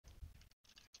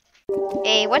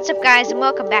Hey, what's up guys, and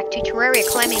welcome back to Terraria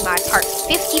Calamity Mod Part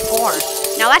 54.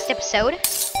 Now last episode,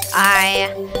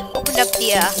 I opened up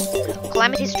the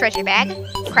Calamity's treasure bag,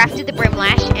 crafted the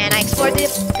Brimlash, and I explored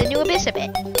the new abyss a bit.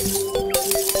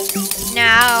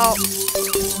 Now,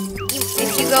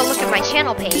 if you go look at my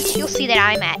channel page, you'll see that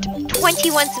I'm at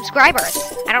 21 subscribers.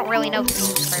 I don't really know if the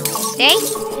subscribers will stay,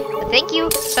 but thank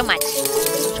you so much for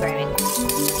subscribing.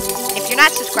 If you're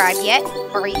not subscribed yet,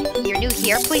 or you're new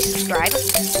here, please subscribe.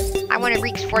 I want to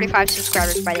reach 45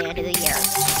 subscribers by the end of the year.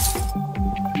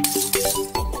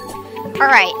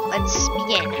 Alright, let's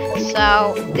begin.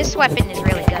 So, this weapon is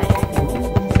really good.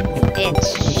 It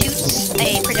shoots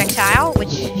a projectile,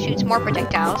 which shoots more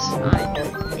projectiles on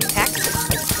impact.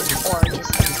 Or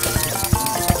just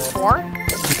like 4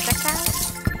 projectiles?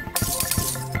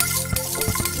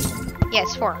 Yeah,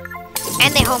 it's 4.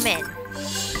 And they home in.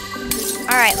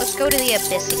 Alright, let's go to the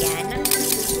abyss again.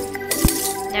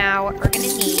 Now, what we're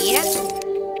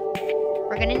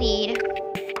gonna need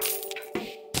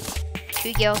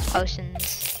 2 guild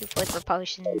potions, 2 flipper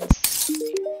potions,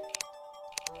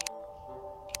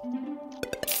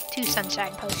 2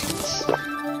 sunshine potions.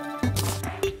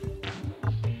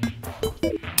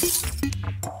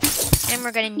 And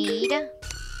we're gonna need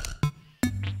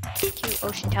 2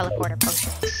 ocean teleporter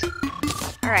potions.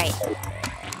 Alright.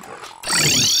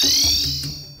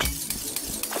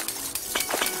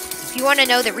 If you want to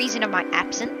know the reason of my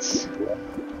absence,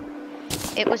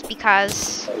 it was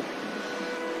because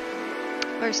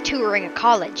I was touring a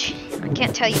college. I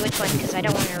can't tell you which one because I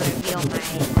don't want to reveal my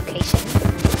location.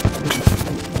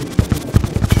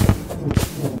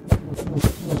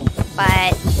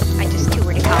 But I just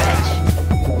toured a college.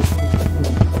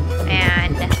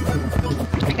 And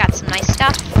I got some nice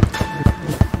stuff.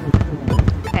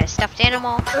 Got a stuffed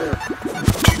animal.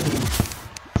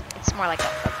 It's more like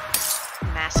a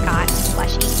mascot,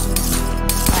 plushie,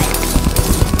 but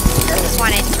I just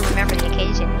wanted to remember the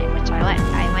occasion in which I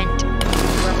went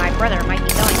where my brother might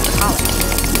be going to college.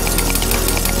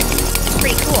 It's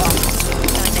pretty cool,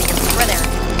 knowing that your brother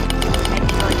might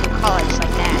be going to a college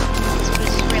like that. It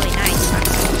was really nice,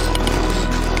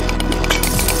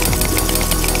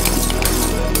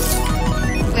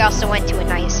 honestly. We also went to a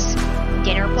nice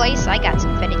dinner place. I got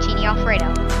some fettuccine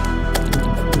alfredo.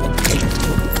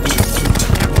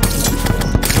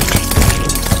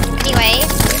 Anyway,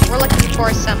 we're looking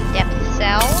for some depth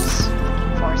cells,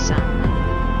 looking for some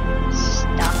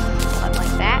stuff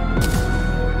like that. I'm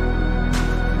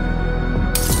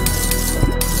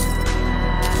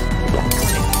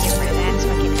gonna get rid of that so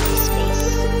I can have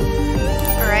space.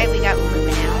 Alright, we got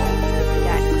Luminal. We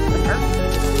got Flipper.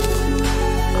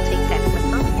 I'll take that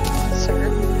Flipper, sir.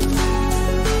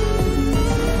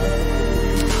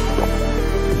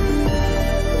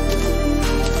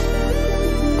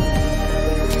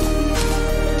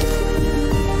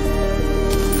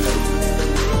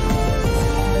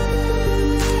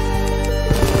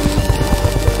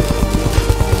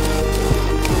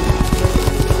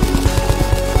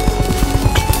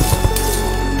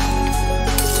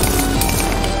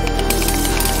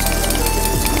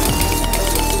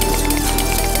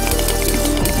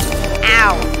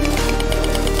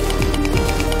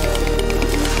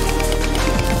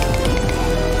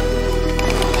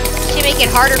 Make it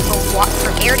harder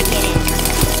for air to get in.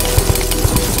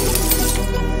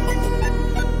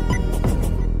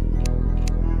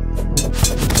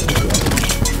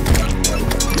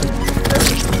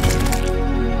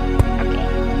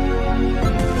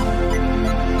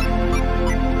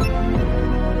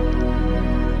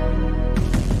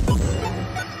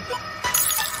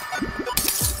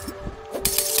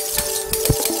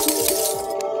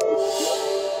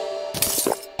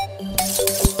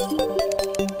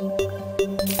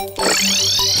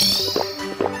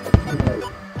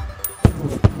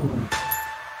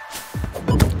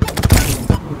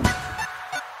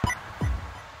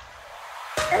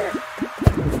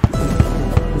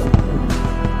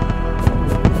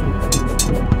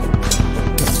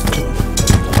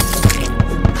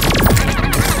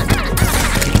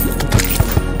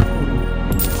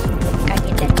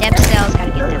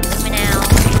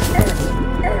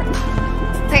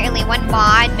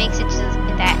 Mod makes it so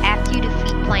that after you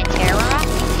defeat Plantera,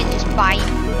 you can just buy,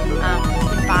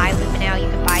 Luminal, you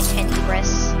can buy 10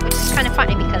 Ibris, which is kind of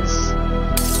funny because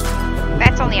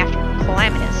that's only after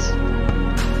Calamitous.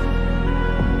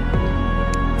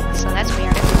 So that's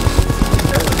weird.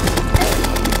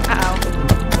 Uh-oh.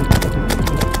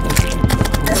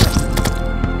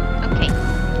 Okay.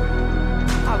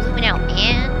 Oh, Luminal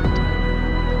and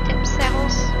depth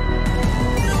cells.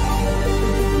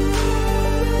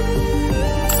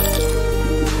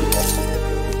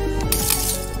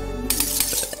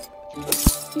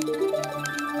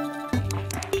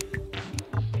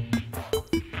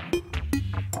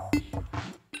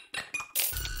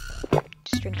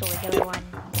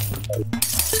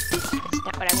 That's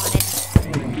not what I wanted.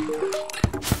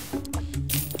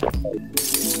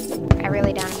 I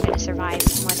really doubt I'm gonna survive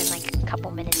more than like a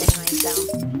couple minutes anyway, so.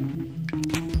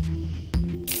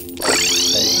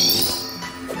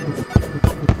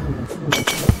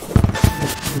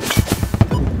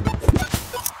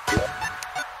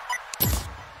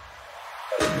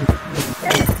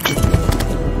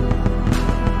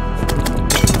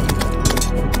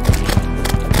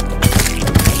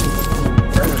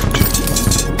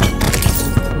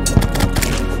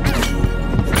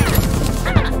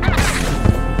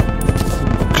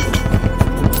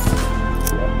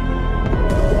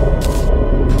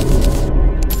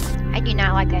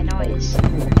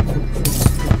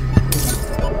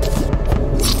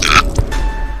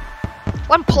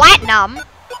 One platinum?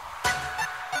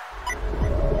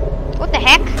 What the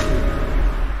heck?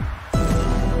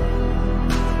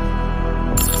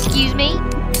 Excuse me?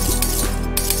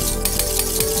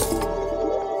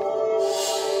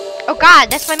 Oh god,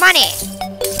 that's my money!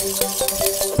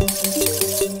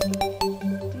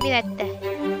 Give me that.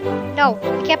 No,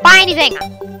 I can't buy anything!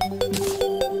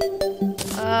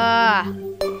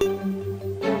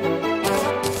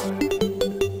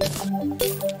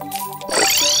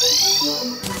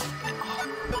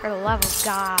 For the love of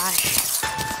gosh.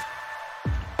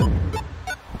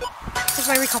 Where's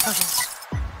my recall potions?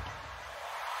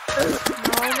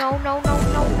 No.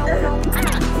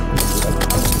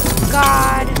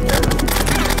 God.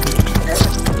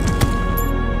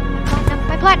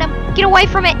 My platinum. Get away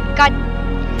from it. God.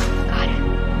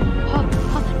 Oh,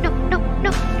 no.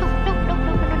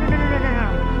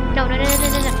 Just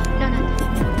give me that.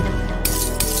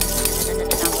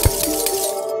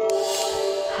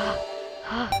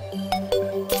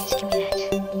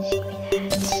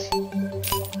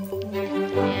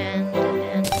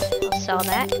 And I'll sell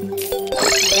that.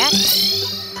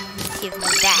 Give me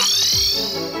that.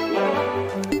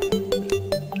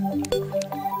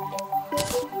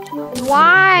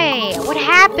 Why? What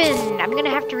happened? I'm gonna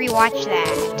have to rewatch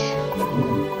that.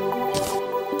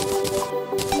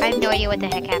 I have no idea what the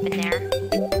heck happened there.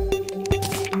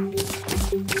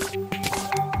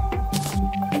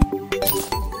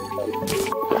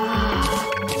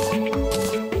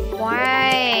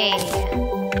 Why?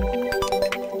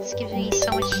 This gives me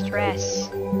so much stress.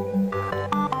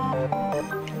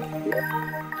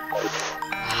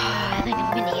 I think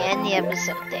I'm gonna end the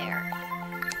episode there.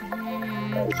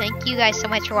 Thank you guys so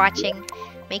much for watching.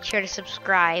 Make sure to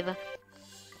subscribe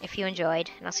if you enjoyed,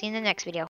 and I'll see you in the next video.